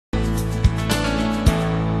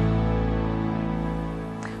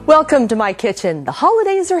Welcome to my kitchen. The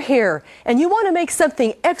holidays are here and you want to make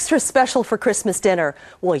something extra special for Christmas dinner.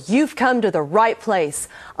 Well, you've come to the right place.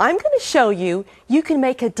 I'm going to show you can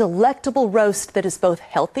make a delectable roast that is both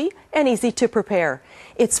healthy and easy to prepare.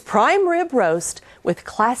 It's prime rib roast with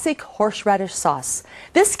classic horseradish sauce.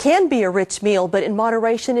 This can be a rich meal, but in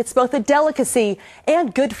moderation, it's both a delicacy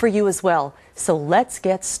and good for you as well. So let's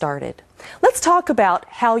get started. Let's talk about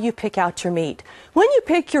how you pick out your meat. When you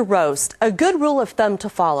pick your roast, a good rule of thumb to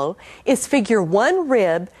follow is figure one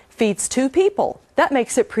rib feeds 2 people. That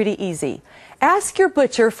makes it pretty easy. Ask your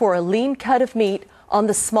butcher for a lean cut of meat on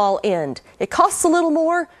the small end. It costs a little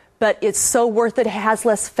more, but it's so worth it. It has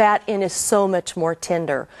less fat and is so much more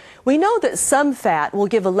tender. We know that some fat will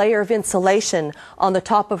give a layer of insulation on the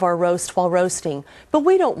top of our roast while roasting, but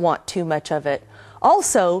we don't want too much of it.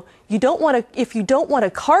 Also, if you don't want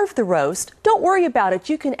to carve the roast, don't worry about it.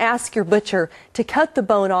 You can ask your butcher to cut the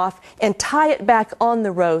bone off and tie it back on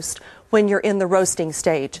the roast when you're in the roasting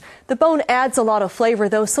stage. The bone adds a lot of flavor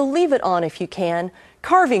though, so leave it on if you can.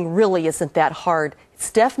 Carving really isn't that hard.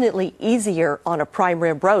 It's definitely easier on a prime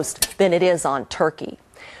rib roast than it is on turkey.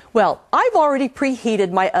 Well, I've already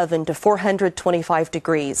preheated my oven to 425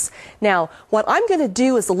 degrees. Now, what I'm going to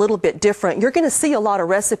do is a little bit different. You're going to see a lot of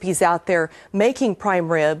recipes out there making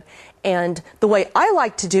prime rib, and the way I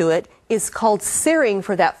like to do it is called searing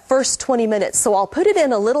for that first 20 minutes. So I'll put it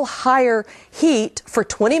in a little higher heat for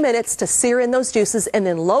 20 minutes to sear in those juices and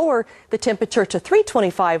then lower the temperature to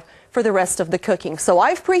 325 for the rest of the cooking. So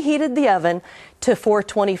I've preheated the oven to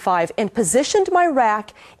 425 and positioned my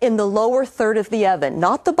rack in the lower third of the oven,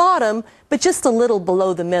 not the bottom, but just a little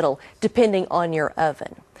below the middle, depending on your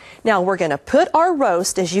oven. Now we're going to put our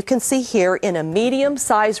roast, as you can see here, in a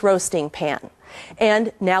medium-sized roasting pan.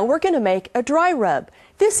 And now we're going to make a dry rub.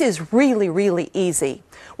 This is really, really easy.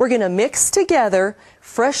 We're going to mix together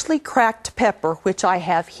freshly cracked pepper, which I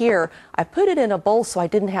have here. I put it in a bowl so I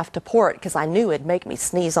didn't have to pour it because I knew it'd make me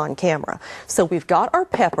sneeze on camera. So we've got our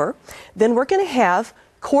pepper. Then we're going to have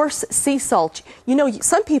coarse sea salt. You know,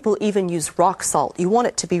 some people even use rock salt. You want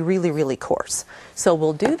it to be really, really coarse. So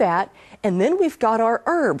we'll do that. And then we've got our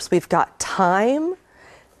herbs. We've got thyme.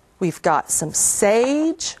 We've got some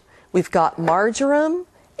sage. We've got marjoram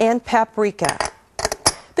and paprika.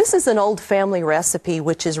 This is an old family recipe,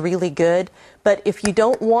 which is really good, but if you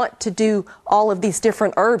don't want to do all of these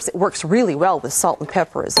different herbs, it works really well with salt and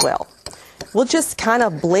pepper as well. We'll just kind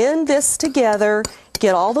of blend this together,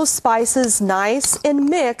 get all those spices nice and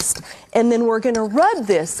mixed, and then we're going to rub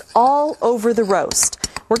this all over the roast.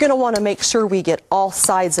 We're going to want to make sure we get all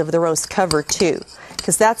sides of the roast covered too,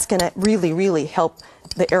 because that's going to really, really help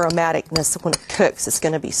the aromaticness when it cooks. It's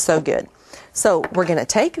going to be so good. So we're going to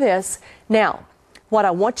take this. Now, what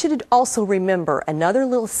I want you to also remember, another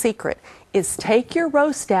little secret, is take your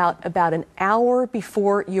roast out about an hour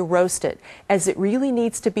before you roast it, as it really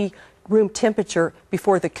needs to be room temperature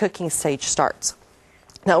before the cooking stage starts.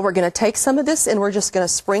 Now we're going to take some of this and we're just going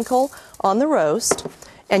to sprinkle on the roast,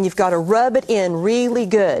 and you've got to rub it in really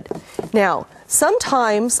good. Now,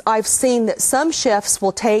 sometimes I've seen that some chefs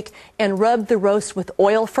will take and rub the roast with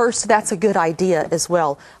oil first. That's a good idea as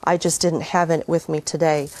well. I just didn't have it with me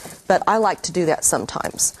today, but I like to do that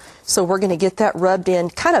sometimes. So we're going to get that rubbed in,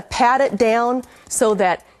 kind of pat it down so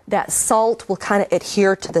that that salt will kind of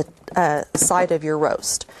adhere to the side of your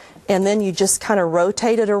roast. And then you just kind of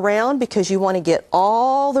rotate it around because you want to get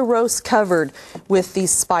all the roast covered with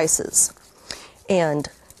these spices. And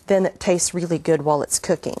then it tastes really good while it's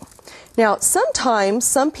cooking. Now, sometimes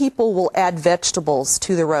some people will add vegetables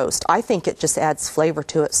to the roast. I think it just adds flavor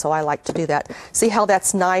to it, so I like to do that. See how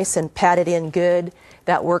that's nice and patted in good?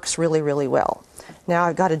 That works really, really well. Now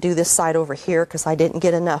I've got to do this side over here because I didn't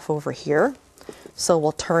get enough over here. So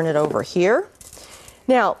we'll turn it over here.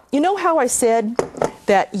 Now, you know how I said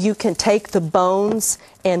that you can take the bones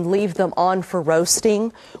and leave them on for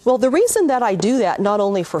roasting? Well, the reason that I do that, not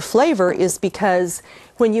only for flavor, is because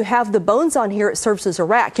when you have the bones on here, it serves as a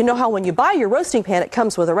rack. You know how when you buy your roasting pan, it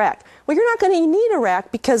comes with a rack. Well, you're not going to need a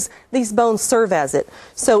rack because these bones serve as it.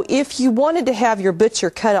 So if you wanted to have your butcher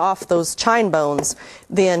cut off those chine bones,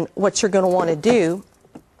 then what you're going to want to do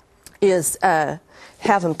is have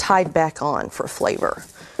them tied back on for flavor.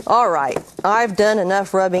 All right, I've done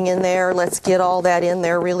enough rubbing in there. Let's get all that in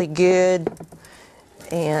there really good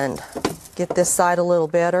and get this side a little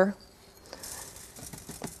better.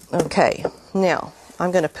 Okay, now I'm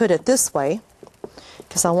going to put it this way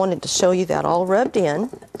because I wanted to show you that all rubbed in.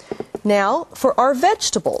 Now for our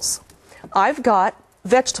vegetables, I've got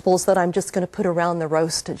vegetables that I'm just going to put around the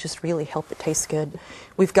roast to just really help it taste good.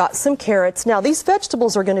 We've got some carrots. Now these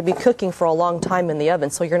vegetables are going to be cooking for a long time in the oven,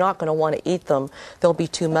 so you're not going to want to eat them. They'll be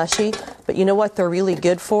too mushy. But you know what they're really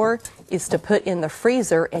good for is to put in the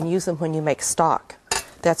freezer and use them when you make stock.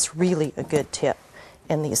 That's really a good tip.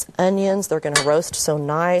 And these onions, they're going to roast so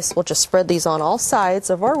nice. We'll just spread these on all sides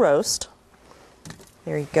of our roast.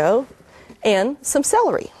 There you go. And some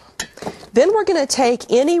celery. Then we're going to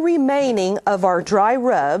take any remaining of our dry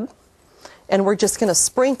rub and we're just going to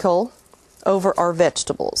sprinkle over our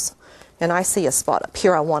vegetables. And I see a spot up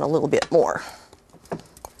here I want a little bit more.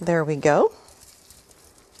 There we go.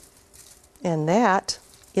 And that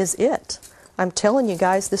is it. I'm telling you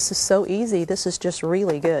guys, this is so easy. This is just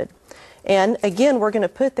really good. And again, we're going to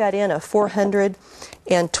put that in a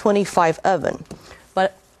 425 oven.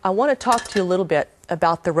 But I want to talk to you a little bit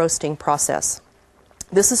about the roasting process.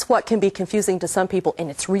 This is what can be confusing to some people,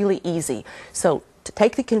 and it's really easy. So to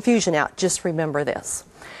take the confusion out, just remember this.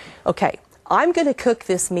 Okay, I'm going to cook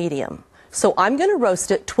this medium. So I'm going to roast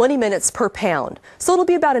it 20 minutes per pound. So it'll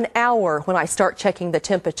be about an hour when I start checking the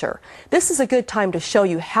temperature. This is a good time to show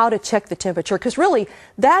you how to check the temperature, because really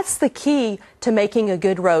that's the key to making a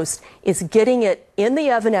good roast, is getting it in the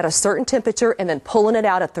oven at a certain temperature and then pulling it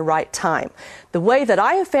out at the right time. The way that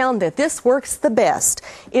I have found that this works the best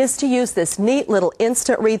is to use this neat little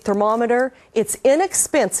instant read thermometer. It's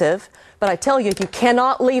inexpensive, but I tell you, you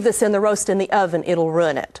cannot leave this in the roast in the oven. It'll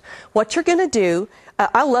ruin it. What you're going to do,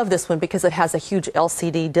 I love this one because it has a huge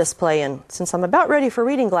LCD display, and since I'm about ready for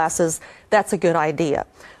reading glasses, that's a good idea.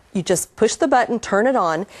 You just push the button, turn it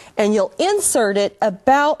on, and you'll insert it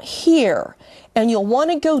about here. And you'll want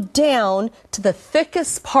to go down to the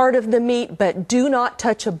thickest part of the meat, but do not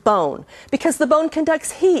touch a bone, because the bone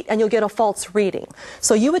conducts heat and you'll get a false reading.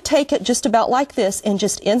 So you would take it just about like this and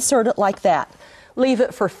just insert it like that. Leave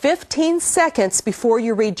it for 15 seconds before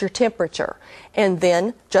you read your temperature, and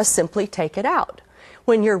then just simply take it out.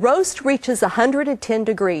 When your roast reaches 110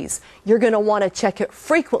 degrees, you're going to want to check it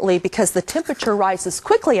frequently because the temperature rises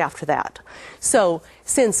quickly after that. So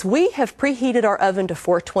since we have preheated our oven to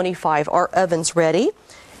 425, our oven's ready,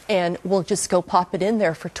 and we'll just go pop it in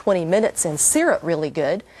there for 20 minutes and sear it really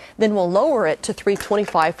good. Then we'll lower it to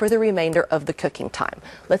 325 for the remainder of the cooking time.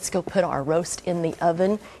 Let's go put our roast in the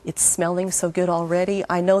oven. It's smelling so good already.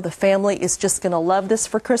 I know the family is just going to love this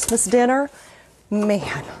for Christmas dinner.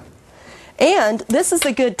 Man. And this is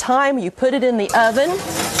a good time. You put it in the oven.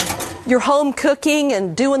 You're home cooking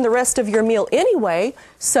and doing the rest of your meal anyway,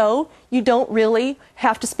 so you don't really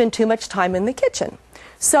have to spend too much time in the kitchen.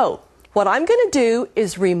 So what I'm going to do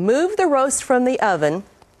is remove the roast from the oven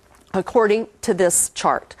according to this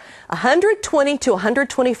chart. 120 to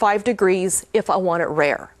 125 degrees if I want it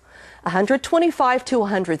rare. 125 to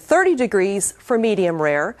 130 degrees for medium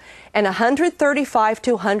rare, and 135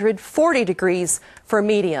 to 140 degrees for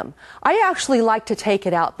medium. I actually like to take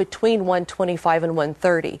it out between 125 and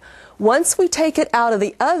 130. Once we take it out of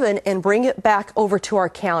the oven and bring it back over to our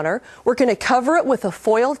counter, we're going to cover it with a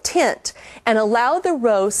foil tint and allow the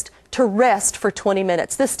roast to rest for 20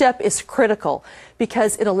 minutes. This step is critical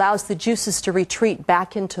because it allows the juices to retreat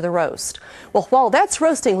back into the roast. Well, while that's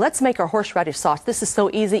roasting, let's make our horseradish sauce. This is so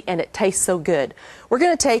easy and it tastes so good. We're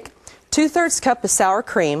going to take 2/3 cup of sour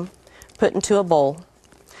cream, put into a bowl.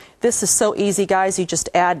 This is so easy, guys. You just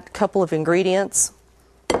add a couple of ingredients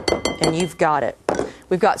and you've got it.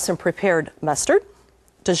 We've got some prepared mustard.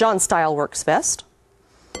 Dijon style works best.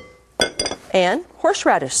 And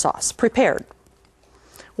horseradish sauce prepared.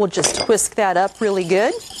 We'll just whisk that up really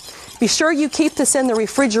good. Be sure you keep this in the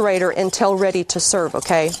refrigerator until ready to serve,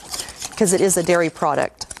 okay? Because it is a dairy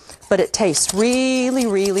product. But it tastes really,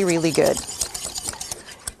 really, really good.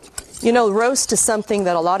 You know, roast is something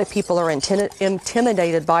that a lot of people are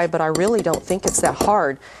intimidated by, but I really don't think it's that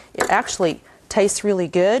hard. It actually tastes really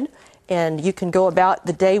good, and you can go about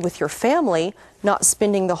the day with your family, not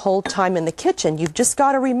spending the whole time in the kitchen. You've just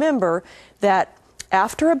got to remember that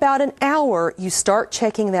after about an hour, you start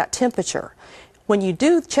checking that temperature. When you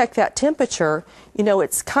do check that temperature, you know,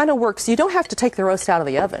 it's kind of works. You don't have to take the roast out of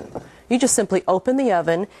the oven. You just simply open the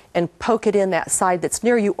oven and poke it in that side that's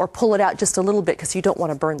near you, or pull it out just a little bit because you don't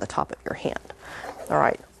want to burn the top of your hand. All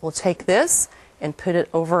right, we'll take this and put it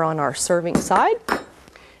over on our serving side.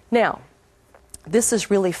 Now, this is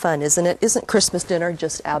really fun, isn't it? Isn't Christmas dinner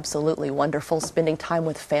just absolutely wonderful? Spending time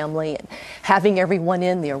with family and having everyone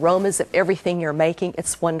in, the aromas of everything you're making,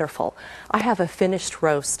 it's wonderful. I have a finished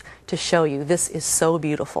roast to show you. This is so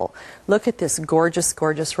beautiful. Look at this gorgeous,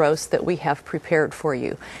 gorgeous roast that we have prepared for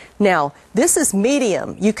you. Now, this is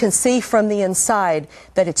medium. You can see from the inside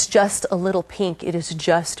that it's just a little pink. It is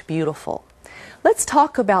just beautiful. Let's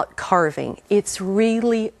talk about carving. It's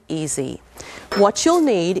really easy. What you'll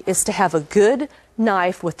need is to have a good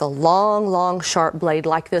knife with a long, sharp blade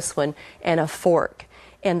like this one and a fork.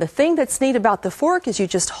 And the thing that's neat about the fork is you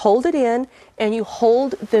just hold it in and you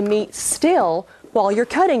hold the meat still while you're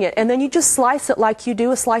cutting it. And then you just slice it like you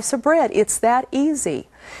do a slice of bread. It's that easy.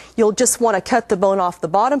 You'll just want to cut the bone off the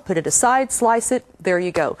bottom, put it aside, slice it. There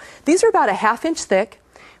you go. These are about a 1/2 inch thick,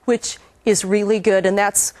 which is really good. And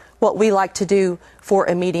that's what we like to do for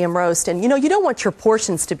a medium roast. And you know, you don't want your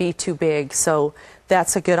portions to be too big, so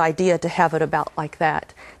that's a good idea to have it about like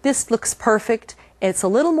that. This looks perfect. It's a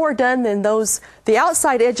little more done than those, the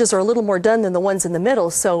outside edges are a little more done than the ones in the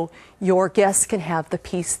middle, so your guests can have the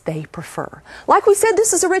piece they prefer. Like we said,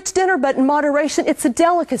 this is a rich dinner, but in moderation, it's a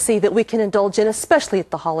delicacy that we can indulge in, especially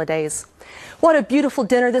at the holidays. What a beautiful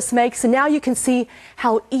dinner this makes, and now you can see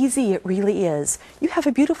how easy it really is. You have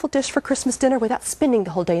a beautiful dish for Christmas dinner without spending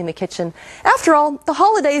the whole day in the kitchen. After all, the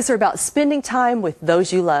holidays are about spending time with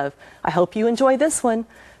those you love. I hope you enjoy this one.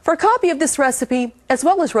 For a copy of this recipe, as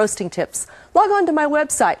well as roasting tips, log on to my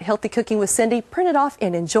website, Healthy Cooking with Cindy, print it off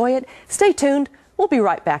and enjoy it. Stay tuned. We'll be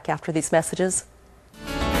right back after these messages.